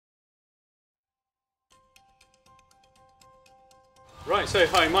Right, so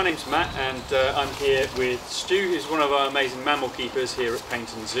hi, my name's Matt and I'm here with Stu, who's one of our amazing mammal keepers here at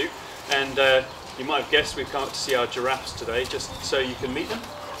Paignton Zoo. And you might have guessed we've come up to see our giraffes today, just so you can meet them.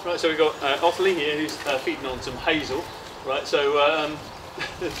 Right, so we've got Ottilie here who's feeding on some hazel. Right, so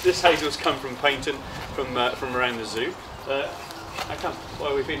this hazel's come from Paignton, from around the zoo. How come? Why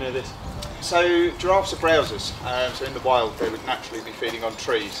are we feeding her this? So giraffes are browsers, so in the wild they would naturally be feeding on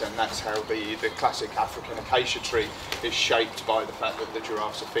trees, and that's how the classic African acacia tree is shaped, by the fact that the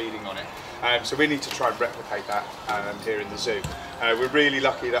giraffes are feeding on it. So we need to try and replicate that here in the zoo. We're really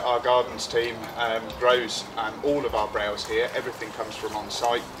lucky that our gardens team grows all of our browse here. Everything comes from on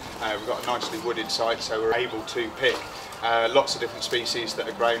site. We've got a nicely wooded site, so we're able to pick lots of different species that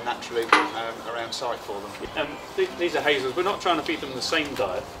are grown naturally around site for them. These are hazels. We're not trying to feed them the same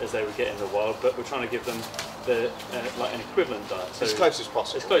diet as they would get in the wild, but we're trying to give them the like an equivalent diet. So as close as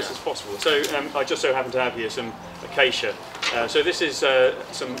possible. As close as possible. So I just so happen to have here some acacia. So this is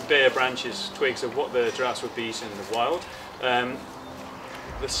some bare branches, twigs of what the giraffes would be eating in the wild.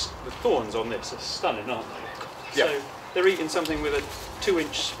 The thorns on this are stunning, aren't they? Yeah. So they're eating something with a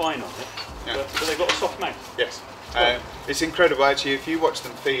 2-inch spine on it, yeah. but they've got a soft mouth. Yes. It's incredible actually. If you watch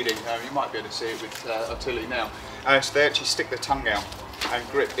them feeding, you might be able to see it with Ottilie now. So they actually stick their tongue out and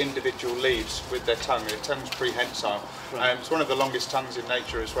grip individual leaves with their tongue. Their tongue's prehensile. Right. It's one of the longest tongues in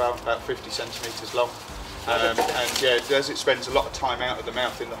nature as well, about 50 centimetres long. And yeah, as it spends a lot of time out of the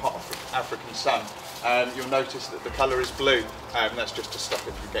mouth in the hot African sun, you'll notice that the colour is blue. That's just to stop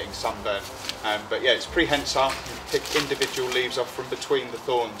it from getting sunburn. But yeah, it's prehensile. You pick individual leaves off from between the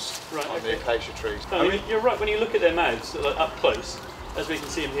thorns on the acacia trees. I mean, you're right. When you look at their mouths up close, as we can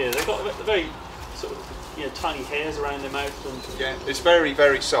see them here, they've got very sort of tiny hairs around their mouth. And yeah, it's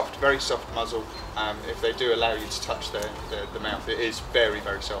very soft muzzle. If they do allow you to touch the mouth, it is very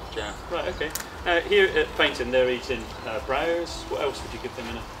soft. Yeah. Right. Okay. Here at Paignton, they're eating browse. What else would you give them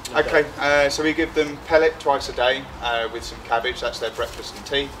in a Okay. So we give them pellet twice a day with some cabbage. That's their breakfast and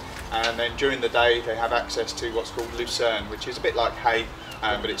tea. And then during the day, they have access to what's called lucerne, which is a bit like hay,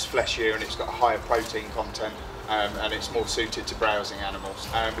 but it's fleshier and it's got a higher protein content. And it's more suited to browsing animals.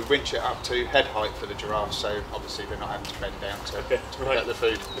 We winch it up to head height for the giraffes, so obviously they're not having to bend down to get the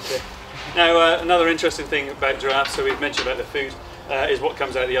food. Okay. Now another interesting thing about giraffes, so we've mentioned about the food, is what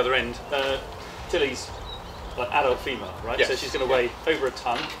comes out the other end. Tillie's like adult female, right? Yes. So she's going to weigh over a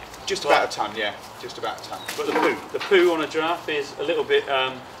tonne. Just about a tonne, yeah. Just about a tonne. But the poo on a giraffe is a little bit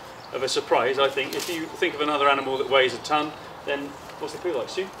of a surprise, I think. If you think of another animal that weighs a tonne, then what's the poo like,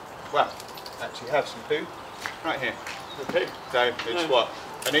 Stu? Well, actually have some poo. Right here. Okay. So it's what,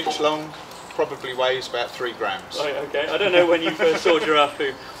 an inch long, probably weighs about 3 grams. Right, okay. I don't know when you first saw giraffe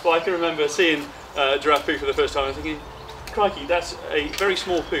poo, but I can remember seeing giraffe poo for the first time and thinking, crikey, that's a very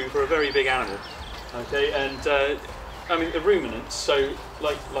small poo for a very big animal. Okay, and I mean the ruminants, so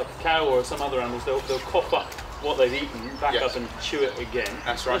like a cow or some other animals, they'll cough up what they've eaten, back up and chew it again.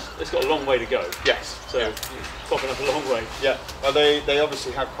 That's right. It's got a long way to go. Yes. So coughing up a long way. Yeah. Well, they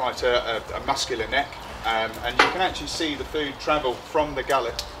obviously have quite a muscular neck. And you can actually see the food travel from the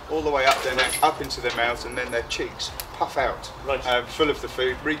gullet all the way up their neck, up into their mouths, and then their cheeks puff out, full of the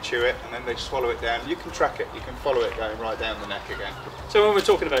food, re-chew it, and then they swallow it down. You can track it, you can follow it going right down the neck again. So when we're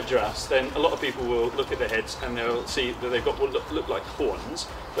talking about giraffes, then a lot of people will look at their heads and they'll see that they've got what look like horns.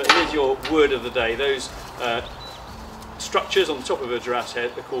 But here's your word of the day. Those structures on the top of a giraffe's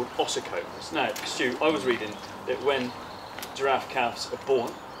head are called ossicones. Now, Stu, I was reading that when giraffe calves are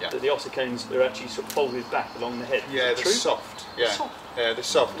born, that the ossicones are actually sort of folded back along the head. Yeah, they're soft. Yeah. Yeah, they're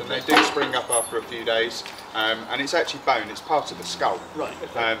soft, and they do spring up after a few days. And it's actually bone. It's part of the skull. Right.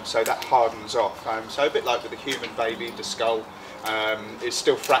 Okay. So that hardens off. So a bit like with a human baby, the skull is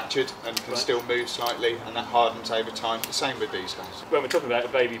still fractured and can still move slightly, and that hardens over time. The same with these guys. When we're talking about a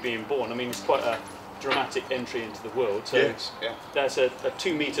baby being born, I mean it's quite a dramatic entry into the world. So yes. Yeah. That's a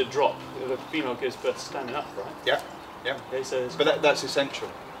 2-metre drop. The female gives birth standing up, right? Yeah. Yeah. Okay, so but that's essential.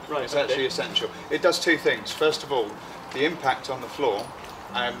 Right, it's actually essential. It does 2 things. First of all, the impact on the floor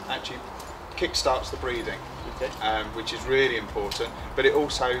actually kick-starts the breathing, which is really important, but it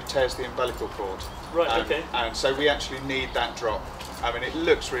also tears the umbilical cord. Right, okay. And so we actually need that drop. I mean, it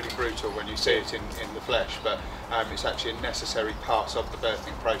looks really brutal when you see it in the flesh, but it's actually a necessary part of the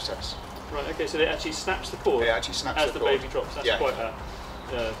birthing process. Right, okay, so it actually snaps the cord it actually snaps as the baby drops. That's quite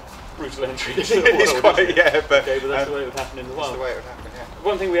a brutal entry into the world. It is quite, but, okay, but that's the way it would happen in the wild. That's the way it would happen, yeah.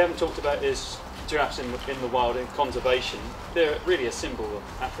 One thing we haven't talked about is giraffes in the wild, in conservation. They're really a symbol of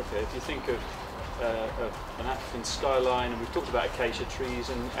Africa. If you think of an African skyline, and we've talked about acacia trees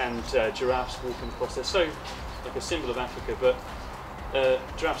and giraffes walking across, they're so like a symbol of Africa, but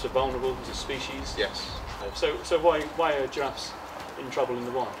giraffes are vulnerable as a species. Yes. So why are giraffes in trouble in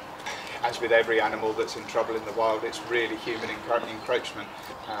the wild? As with every animal that's in trouble in the wild, it's really human encroachment.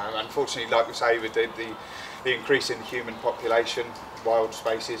 Unfortunately, like we say, with the increase in the human population, wild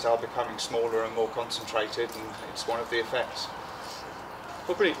spaces are becoming smaller and more concentrated, and it's one of the effects.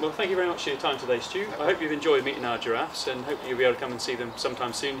 Well, brilliant. Well, thank you very much for your time today, Stu. I hope you've enjoyed meeting our giraffes, and hopefully you'll be able to come and see them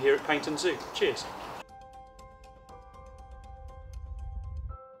sometime soon here at Paynton Zoo. Cheers.